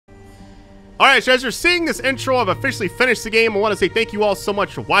Alright, so as you're seeing this intro, I've officially finished the game. I want to say thank you all so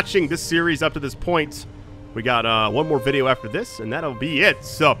much for watching this series up to this point. We got one more video after this, and that'll be it.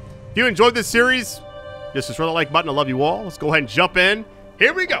 So, if you enjoyed this series, just throw the like button. I love you all. Let's go ahead and jump in.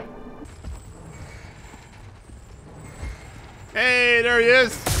 Here we go. Hey, there he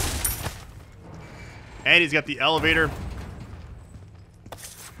is. And he's got the elevator.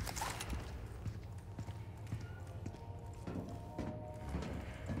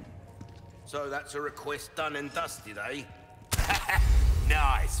 So that's a request done and dusted, eh?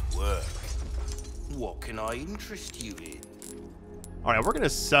 Nice work. What can I interest you in? All right, we're gonna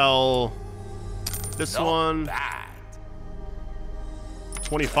sell this one. Bad.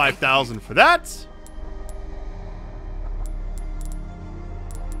 25,000 for that.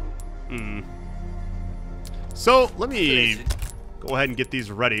 So let me go ahead and get these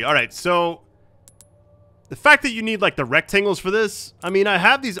ready. All right, so the fact that you need like the rectangles for this, I mean, I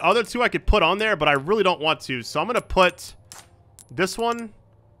have these other two I could put on there, but I really don't want to. So I'm gonna put this one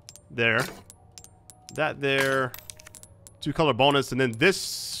there, that there, 2-color bonus, and then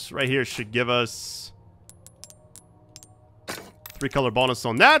this right here should give us 3-color bonus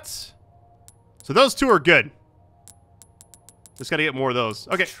on that. So those two are good. Just gotta get more of those.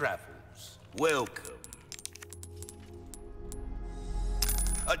 Okay. Travels. Welcome.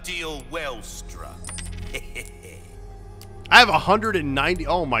 A deal well struck. I have 190.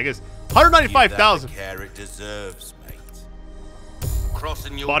 Oh my goodness, 195,000. Care it deserves, mate.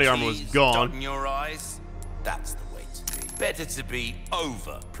 Crossing your body armor was T's, gone. dotting your eyes. That's the way to be. Better to be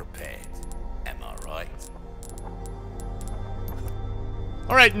over prepared. Am I right?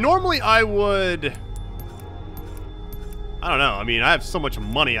 All right. Normally I would. I don't know. I mean, I have so much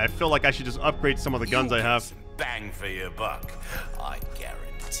money. I feel like I should just upgrade some of the guns I have. Some bang for your buck. I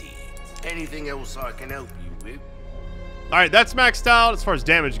guarantee it. Anything else I can help you with? All right, that's maxed out as far as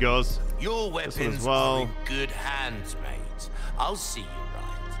damage goes. Your weapons are in good hands, mate. I'll see you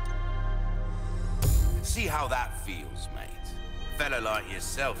right. See how that feels, mate. A fella like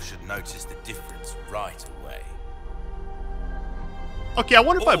yourself should notice the difference right away. Okay, I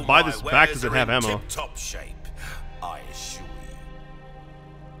wonder if I All buy my this back, does it wares have are in ammo? tip-top shape, I assure you.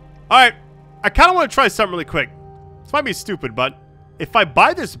 All right, I kind of want to try something really quick. This might be stupid, but if I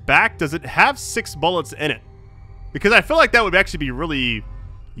buy this back, does it have 6 bullets in it? Because I feel like that would actually be really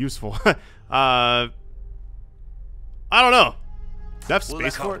useful. I don't know. Do I have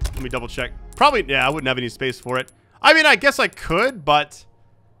space for it? Let me double check. Probably, yeah, I wouldn't have any space for it. I mean, I guess I could, but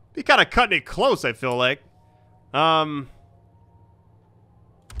be kind of cutting it close, I feel like. Back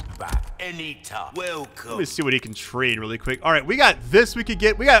anytime. Welcome. Let me see what he can trade really quick. All right, we got this we could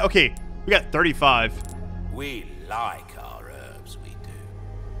get. We got 35. We like our herbs, we do.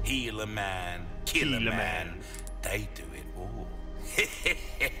 Heal a man, kill a man. They do it all.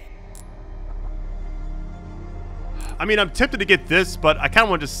 I mean, I'm tempted to get this, but I kind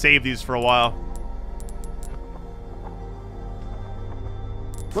of want to just save these for a while.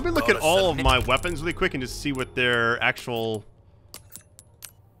 Let me look at all of my weapons really quick and just see what their actual...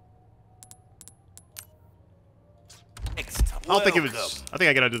 I don't think it was... I think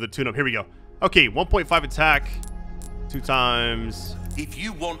I gotta do the tune-up. Here we go. Okay, 1.5 attack. 2 times... If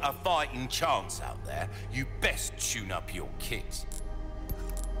you want a fighting chance out there, you best tune up your kit.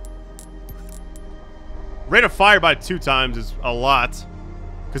 Rate of fire by 2 times is a lot.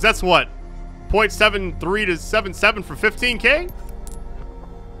 Because that's what? 0.73 to 77 for 15k?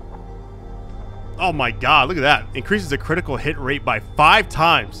 Oh my god, look at that. Increases the critical hit rate by 5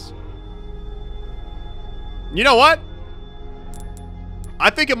 times. You know what? I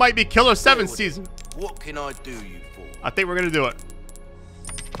think it might be Killer 7 season. What can I do you for? I think we're going to do it.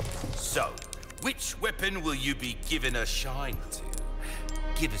 So, which weapon will you be giving a shine to?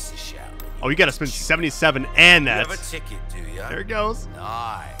 Give us a shout. Oh, you got to spend 77 and that. You have a ticket, do you? There it goes.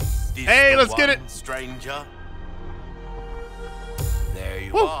 Nice. This hey, the let's get it. Stranger. There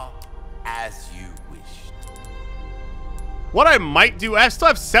you Woo. are, as you wished. What I might do, I still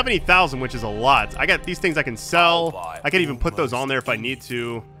have 70,000, which is a lot. I got these things I can sell. I can even put those on there if I need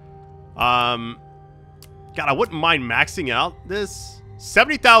to. God, I wouldn't mind maxing out this.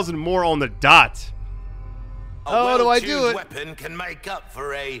 70,000 more on the dot. How do I do it? Weapon can make up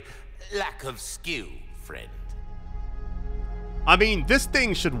for a lack of skill, friend. I mean, this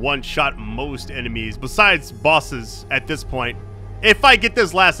thing should one-shot most enemies, besides bosses at this point, if I get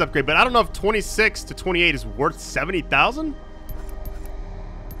this last upgrade. But I don't know if 26 to 28 is worth 70,000?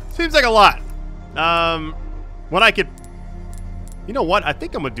 Seems like a lot. When I could... You know what? I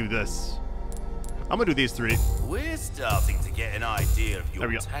think I'm going to do this. I'm going to do these 3. We're starting to get an idea of your There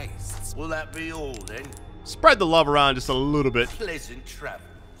we go. tastes. Will that be all, then? Spread the love around just a little bit. Pleasant travels.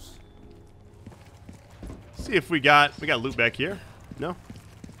 See if we got loot back here. No.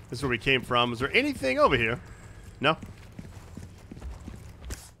 This is where we came from. Is there anything over here? No.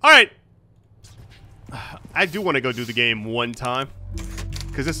 All right. I do want to go do the game one time,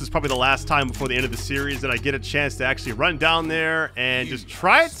 because this is probably the last time before the end of the series that I get a chance to actually run down there and just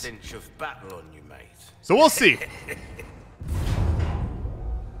try it. Stench of battle on you, mate. So we'll see.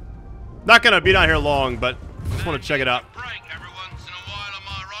 Not gonna be down here long, but just want to check it out.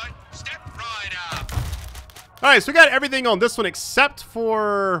 All right, so we got everything on this one except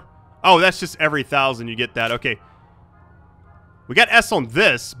for... Oh, that's just every 1,000 you get that. Okay. We got S on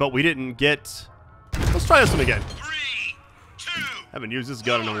this, but we didn't get... Let's try this one again. 3, 2, Haven't used this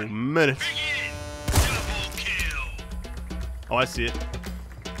gun in a minute. Oh, I see it.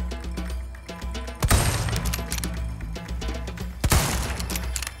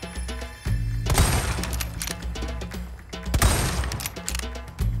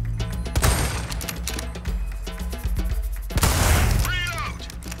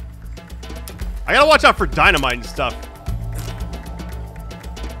 I gotta watch out for dynamite and stuff.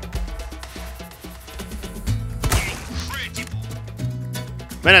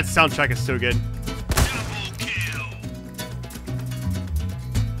 Man, that soundtrack is so good. Double kill.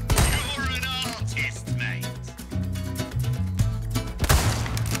 You're an artist, mate.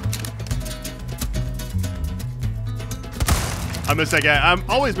 I miss that guy. I'm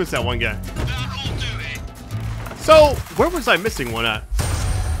always miss that one guy. That'll do it. So, where was I missing one at?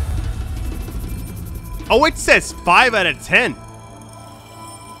 Oh, it says 5 out of 10.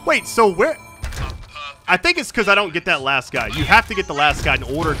 Wait, so where? I think it's because I don't get that last guy. You have to get the last guy in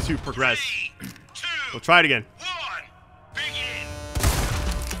order to progress. 3, 2, We'll try it again. 1, begin.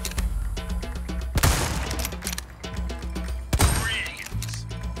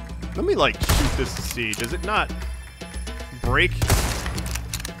 Brilliant. Let me, like, shoot this to see. Does it not break? Superb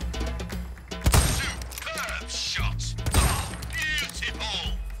shot. Oh,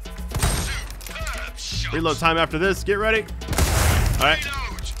 beautiful. Superb shot. Reload time after this. Get ready. All right. Reload.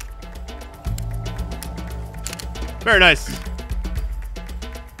 Very nice.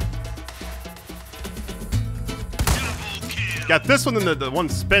 Double kill. Got this one, and the one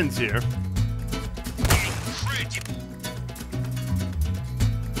spins here. Incredible.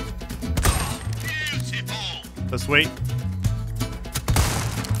 Oh, beautiful. Let's wait. You've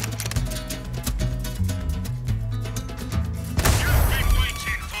been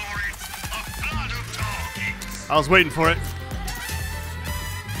waiting for it. A flood of targets. I was waiting for it.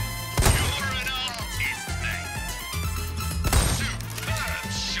 You're an artist, mate.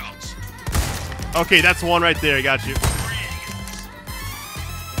 Superb shot. Okay, that's one right there. I got you. Brilliant.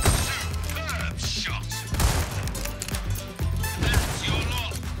 Superb shot. That's your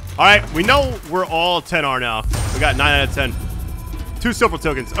lot. All right, we know we're all 10R now. We got 9 out of 10. 2 silver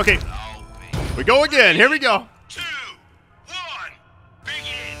tokens. Okay, I'll be. we go again. Here we go. 2, 1,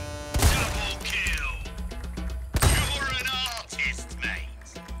 begin. Double kill. You're an artist, mate.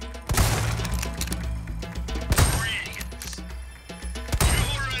 Brilliant.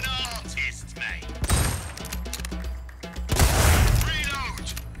 You're an artist, mate. Reload.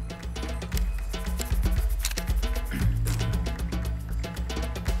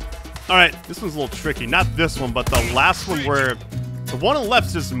 All right, this one's a little tricky. Not this one, but the last one where the one on the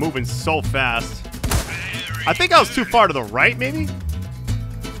left's just moving so fast. I think I was too far to the right, maybe?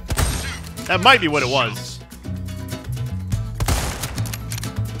 That might be what it was.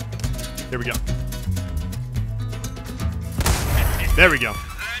 Here we go. There we go.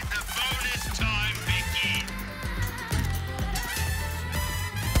 Let the bonus time begin.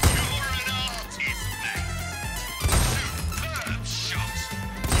 You're an artist, mate. Superb shot.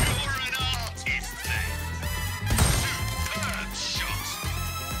 You're an artist, mate. Superb shot.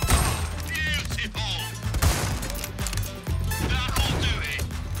 Oh, beautiful. That'll do it.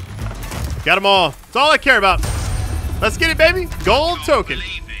 Got them all. That's all I care about. Let's get it, baby. Gold Can't token.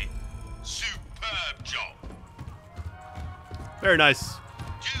 believe it. Superb job. Very nice. Do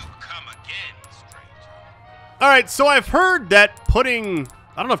come again, stranger. All right, so I've heard that putting...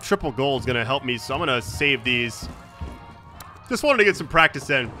 I don't know if triple gold is going to help me, so I'm going to save these. Just wanted to get some practice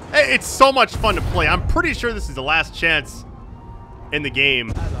in. Hey, it's so much fun to play. I'm pretty sure this is the last chance in the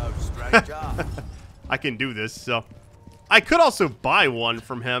game Hello, stranger. I can do this, so... I could also buy one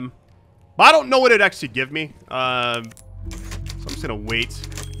from him, but I don't know what it'd actually give me. So I'm just going to wait.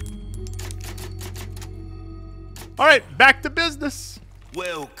 All right, back to business.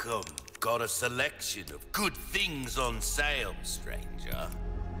 Welcome. Got a selection of good things on sale, stranger.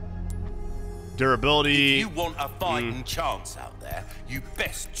 Durability. If you want a fighting chance out there, you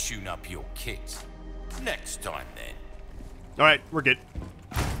best tune up your kit. Next time, then. All right, we're good.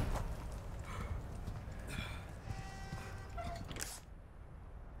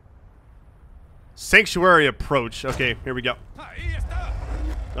 Sanctuary approach. Okay, here we go.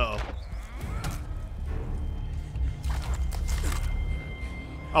 Uh-oh.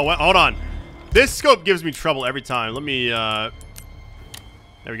 Oh, what? Hold on. This scope gives me trouble every time. Let me, there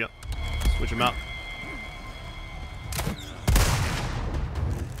we go. Switch them out.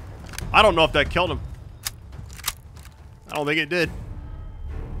 I don't know if that killed him. I don't think it did.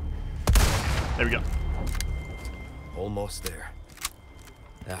 There we go. Almost there.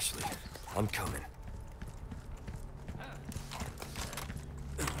 Ashley, I'm coming.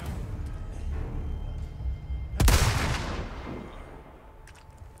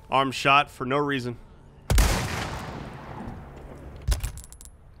 Arm shot for no reason.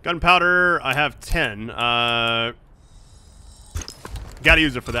 Gunpowder, I have 10. Gotta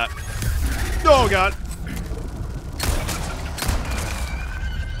use it for that. Oh, God.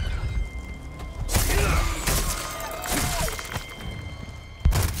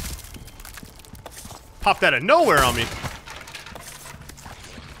 Popped out of nowhere on me.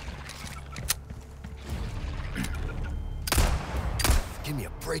 Give me a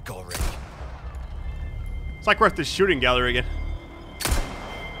break already. It's like we're at the shooting gallery again.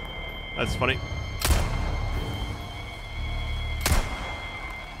 That's funny.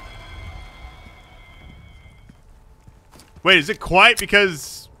 Wait, is it quiet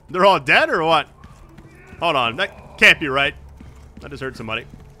because they're all dead or what? Hold on, that can't be right. I just heard somebody.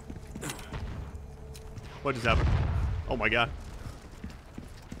 What just happened? Oh my God.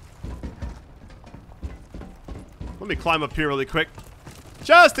 Let me climb up here really quick.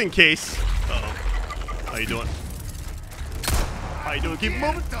 Just in case. Uh-oh. How you doing? How you doing? Keep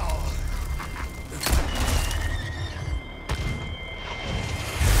moving.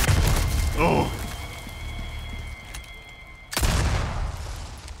 Oh.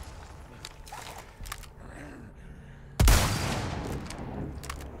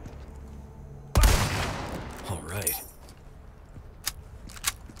 All right.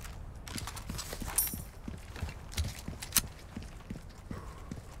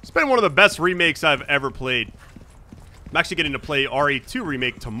 It's been one of the best remakes I've ever played. I'm actually getting to play RE2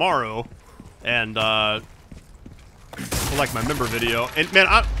 Remake tomorrow, and for like my member video. And man,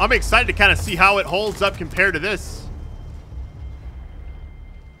 I'm excited to kind of see how it holds up compared to this.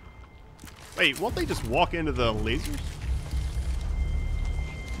 Wait, won't they just walk into the lasers?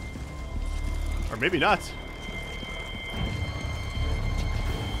 Or maybe not.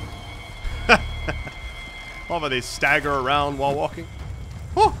 Love how they stagger around while walking.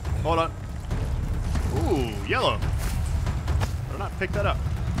 Whew, hold on. Ooh, yellow. Better not pick that up.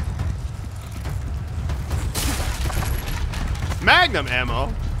 Magnum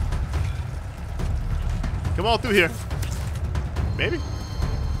ammo. Come on through here. Maybe?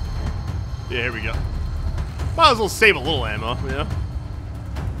 Yeah, here we go. Might as well save a little ammo, you know?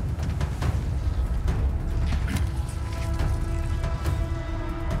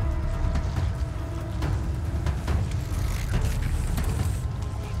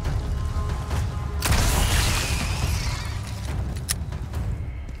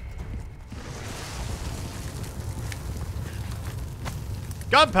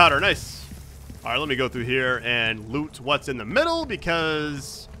 Gunpowder, nice. All right, let me go through here and loot what's in the middle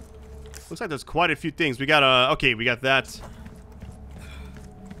because looks like there's quite a few things. We got okay, we got that.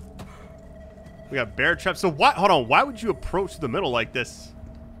 We got bear traps. So why? Hold on. Why would you approach the middle like this?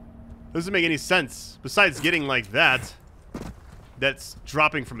 Doesn't make any sense. Besides getting like that, that's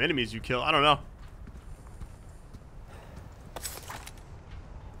dropping from enemies you kill. I don't know.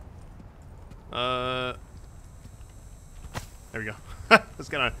 There we go. I was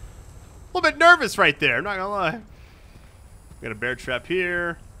kind of a little bit nervous right there. I'm not gonna lie. Got a bear trap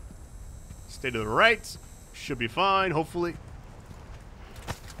here. Stay to the right. Should be fine, hopefully.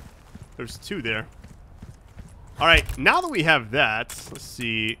 There's two there. All right, now that we have that, let's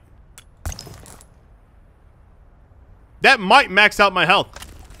see. That might max out my health.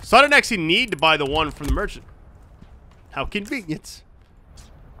 So I don't actually need to buy the one from the merchant. How convenient.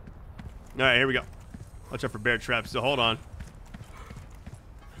 All right, here we go. Watch out for bear traps, so hold on.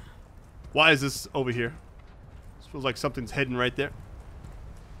 Why is this over here? This feels like something's hidden right there.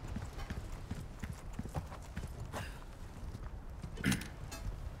 We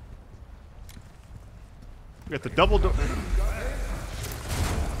got the double door.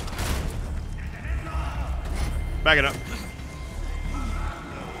 Back it up.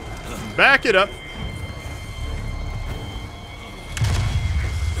 Back it up.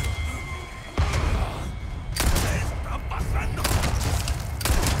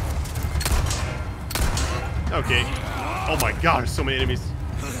 Okay. Oh my god, there's so many enemies.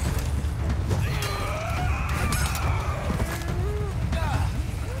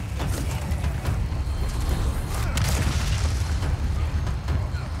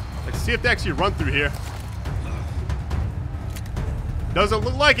 see if they actually run through here. Doesn't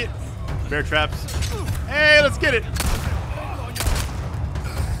look like it. Bear traps. Hey, let's get it.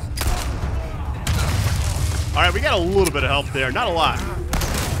 All right, we got a little bit of help there. Not a lot.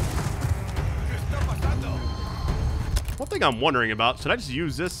 One thing I'm wondering about, should I just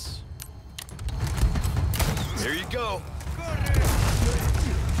use this? There you go.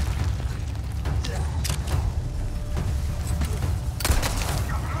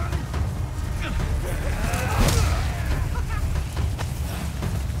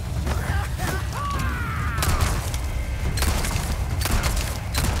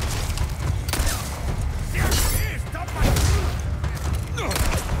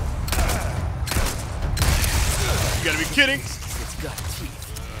 You gotta be kidding. It's got teeth.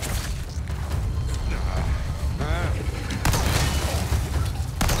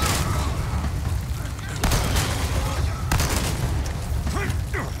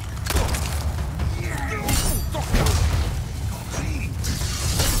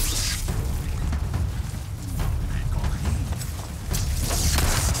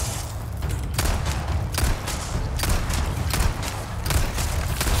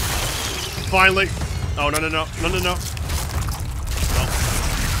 Finally. Oh, no, no, no. No, no, no.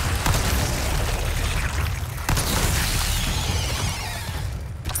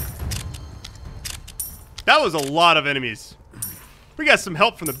 That was a lot of enemies. We got some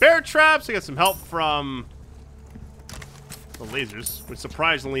help from the bear traps. We got some help from the lasers, which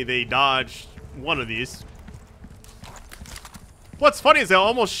surprisingly they dodged one of these. What's funny is I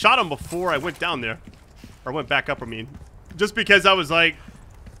almost shot him before I went down there. Or went back up, I mean. Just because I was like,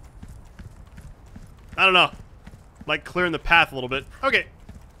 I don't know. Like clearing the path a little bit. Okay.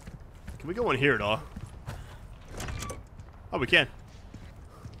 Can we go in here at all? Oh, we can.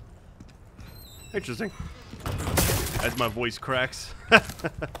 Interesting. As my voice cracks.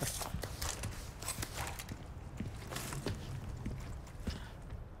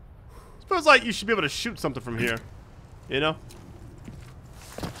 Suppose like you should be able to shoot something from here. You know?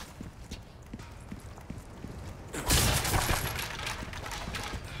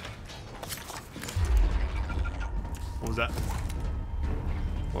 What was that?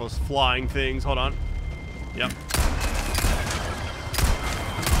 Those flying things. Hold on. Yep.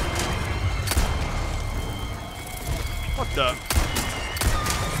 What the?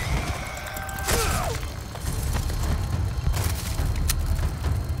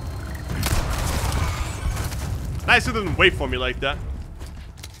 Nice of them to wait for me like that.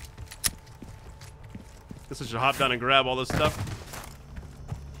 Guess I should hop down and grab all this stuff.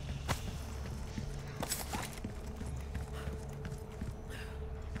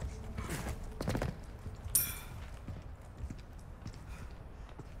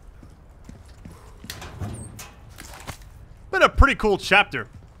 Been a pretty cool chapter.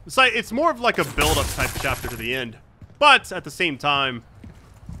 It's like it's more of like a build-up type chapter to the end, but at the same time,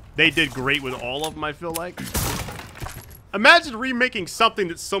 they did great with all of them. I feel like. Imagine remaking something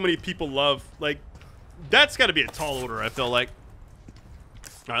that so many people love. Like, that's got to be a tall order. I feel like. All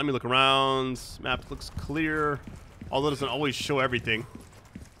right, let me look around. Map looks clear, although it doesn't always show everything.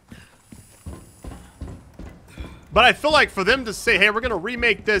 But I feel like for them to say, "Hey, we're gonna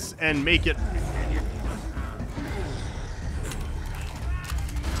remake this and make it."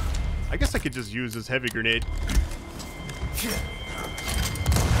 I guess I could just use this heavy grenade.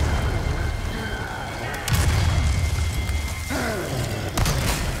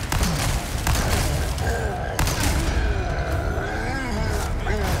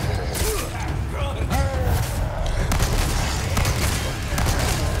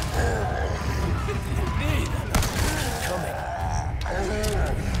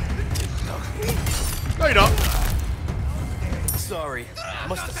 No, you don't. Sorry,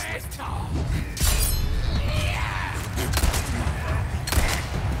 must have slipped.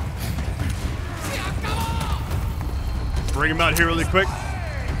 Bring him out here really quick.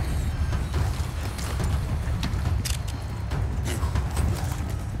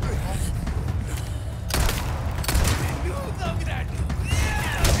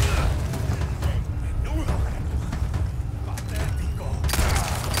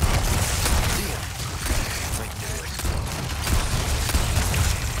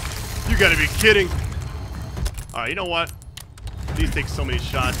 You gotta be kidding. Alright, you know what? These take so many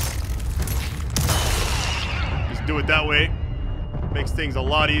shots. Just do it that way. Makes things a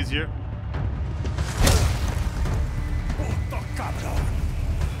lot easier.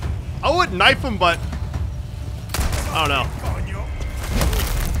 I would knife him, but I don't know.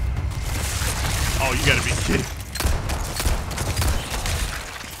 Oh, you gotta be kidding.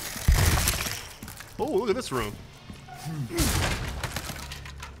 Oh, look at this room.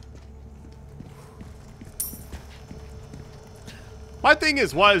 My thing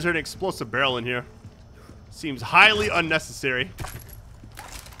is, why is there an explosive barrel in here? Seems highly unnecessary.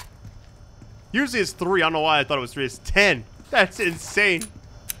 Usually it's 3. I don't know why I thought it was 3. It's 10. That's insane.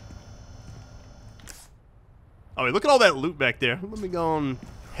 Oh, wait, look at all that loot back there. Let me go and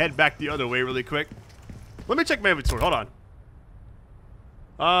head back the other way really quick. Let me check my inventory. Hold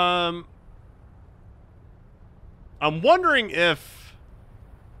on. I'm wondering if...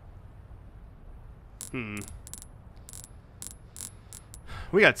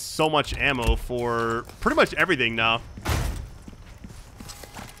 We got so much ammo for pretty much everything now.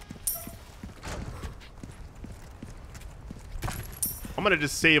 I'm gonna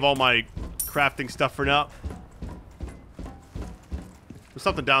just save all my crafting stuff for now. There's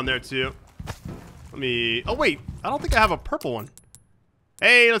something down there too. Let me... Oh wait, I don't think I have a purple one.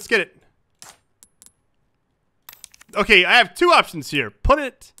 Hey, let's get it. Okay, I have 2 options here. Put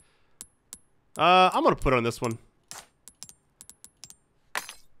it... I'm gonna put it on this one.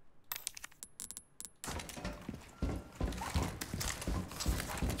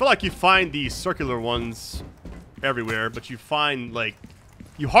 I feel like you find these circular ones everywhere, but you find, like...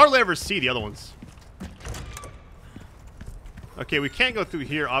 You hardly ever see the other ones. Okay, we can't go through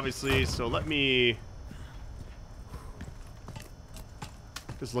here, obviously, so let me...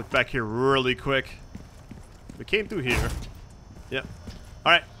 just look back here really quick. We came through here. Yep.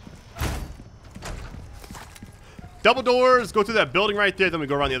 Alright. Double doors, go through that building right there, then we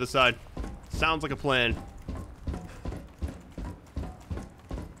go around the other side. Sounds like a plan.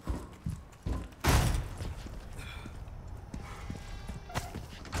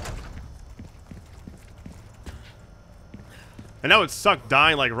 And that would suck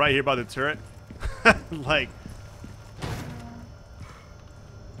dying, like, right here by the turret. Like...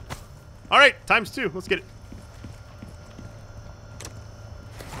 Alright, ×2. Let's get it.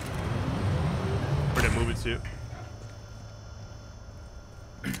 Where'd I move it to?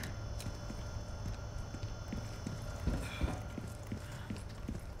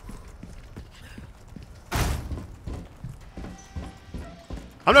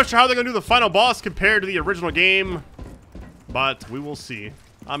 I'm not sure how they're gonna do the final boss compared to the original game, but we will see.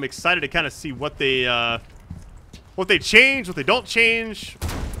 I'm excited to kind of see what they change, what they don't change.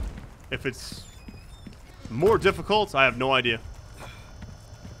 If it's more difficult, I have no idea.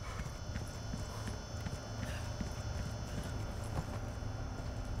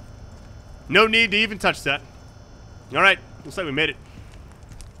 No need to even touch that. All right, looks like we made it.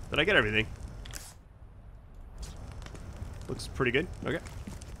 Did I get everything? Looks pretty good. Okay.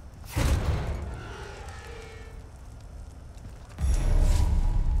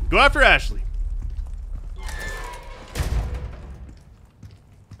 Go after Ashley.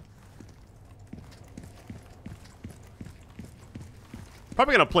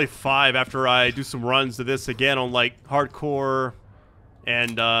 Probably gonna play 5 after I do some runs to this again on like hardcore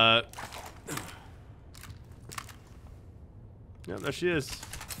and yeah, there she is.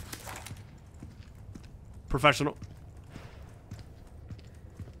 Professional.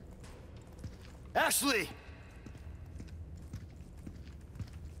 Ashley!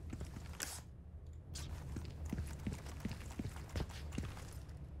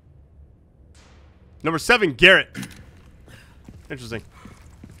 Number 7, Garrett. Interesting.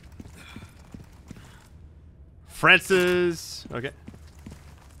 Francis. Okay.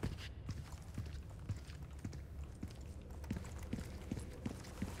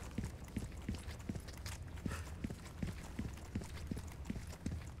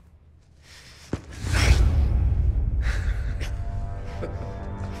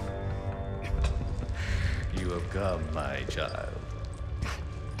 You have come, my child.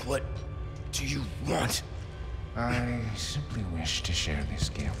 What do you want? I simply wish to share this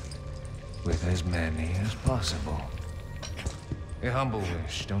gift with as many as possible. A humble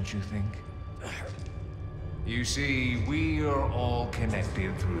wish, don't you think? You see, we are all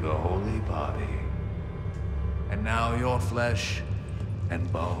connected through the holy body. And now your flesh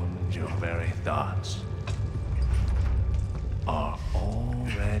and bones, your very thoughts, are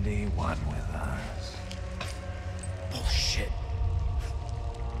already one with us. Bullshit.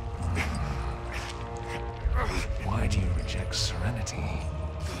 Why do you reject serenity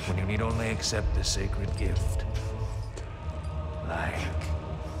when you need only accept the sacred gift? Like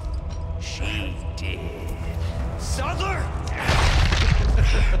she did. Sadler!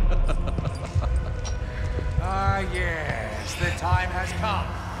 Ah, yes, the time has come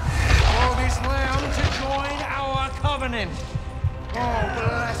for this lamb to join our covenant. Oh,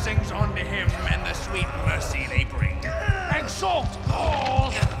 blessings unto him and the sweet mercy they bring. Exalt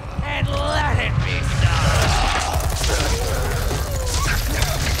all and let it be done.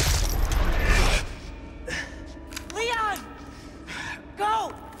 Leon!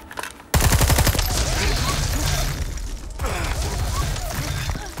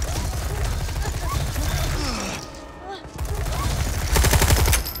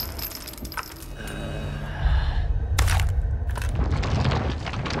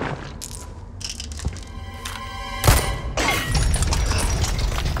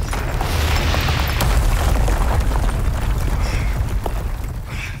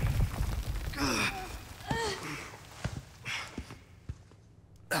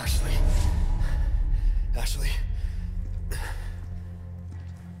 Ashley. Ashley.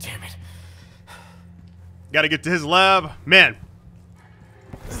 Damn it. Gotta get to his lab. Man.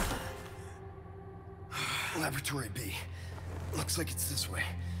 Laboratory B. Looks like it's this way.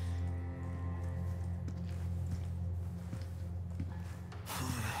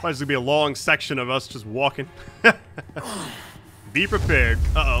 Might just be a long section of us just walking. Be prepared.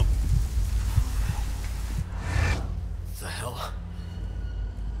 Uh-oh. The hell?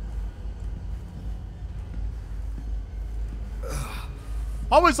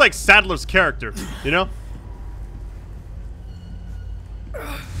 Always like Sadler's character, you know?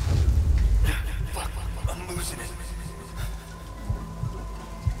 Fuck, I'm losing it.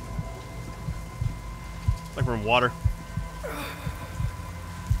 Like we're in water.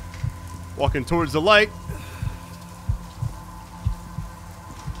 Walking towards the light.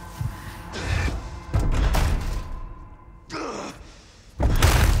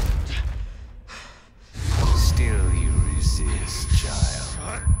 Still you resist, child.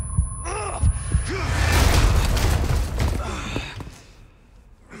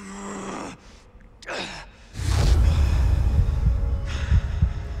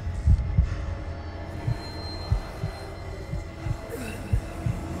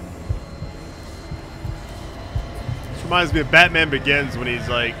 Reminds me of Batman Begins when he's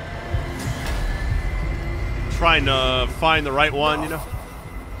like trying to find the right one, you know?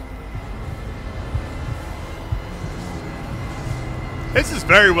 This is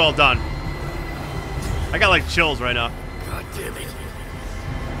very well done. I got like chills right now. God damn it.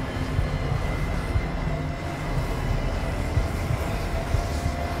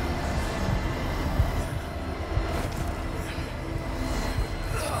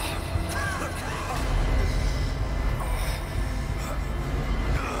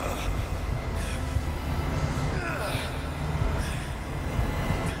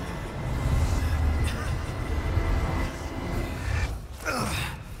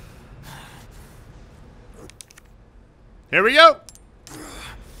 Here we go.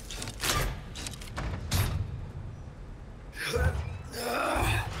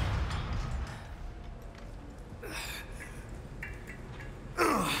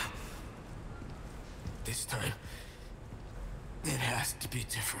 This time, it has to be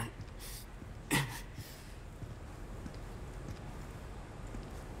different.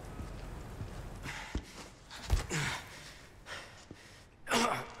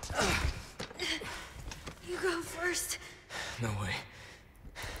 You go first. No way.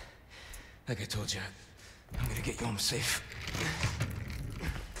 Like I told you, I'm gonna get you home safe.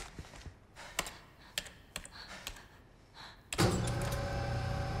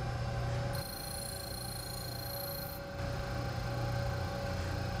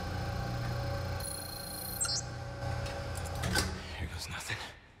 Here goes nothing.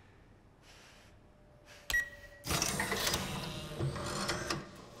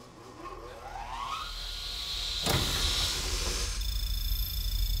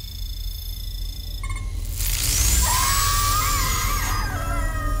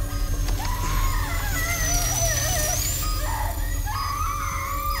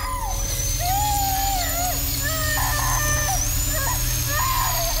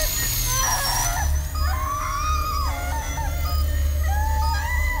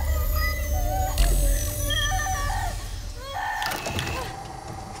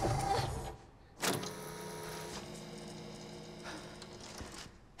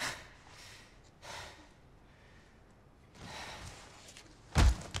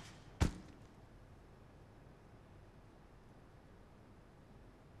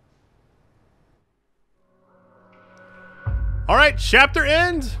 All right, chapter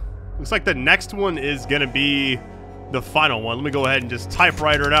end. Looks like the next one is gonna be the final one. Let me go ahead and just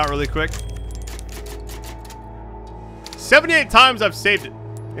typewriter it out really quick. 78 times I've saved it.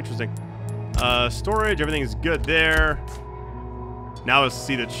 Interesting. Storage, everything's good there. Now let's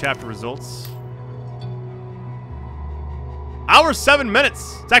see the chapter results. Hour 7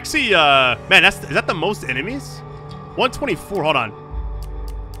 minutes. It's actually, man, is that the most enemies? 124, hold on.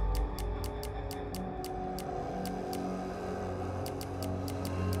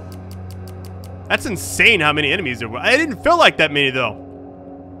 That's insane how many enemies there were. I didn't feel like that many, though.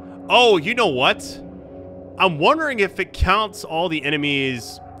 Oh, you know what? I'm wondering if it counts all the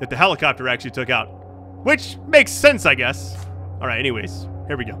enemies that the helicopter actually took out. Which makes sense, I guess. All right, anyways.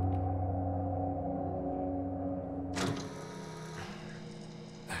 Here we go.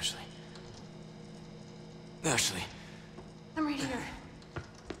 Ashley. Ashley. I'm right here.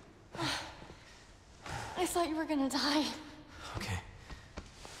 I thought you were gonna die. Okay.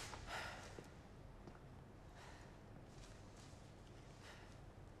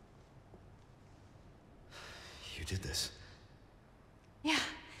 did this. Yeah.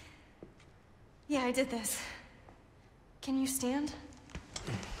 Yeah, I did this. Can you stand?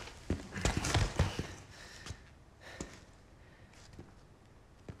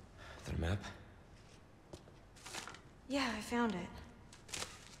 The map? Yeah, I found it.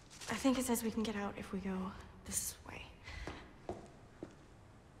 I think it says we can get out if we go this way.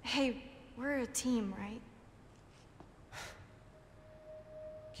 Hey, we're a team, right?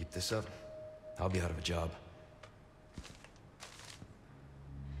 Keep this up, I'll be out of a job.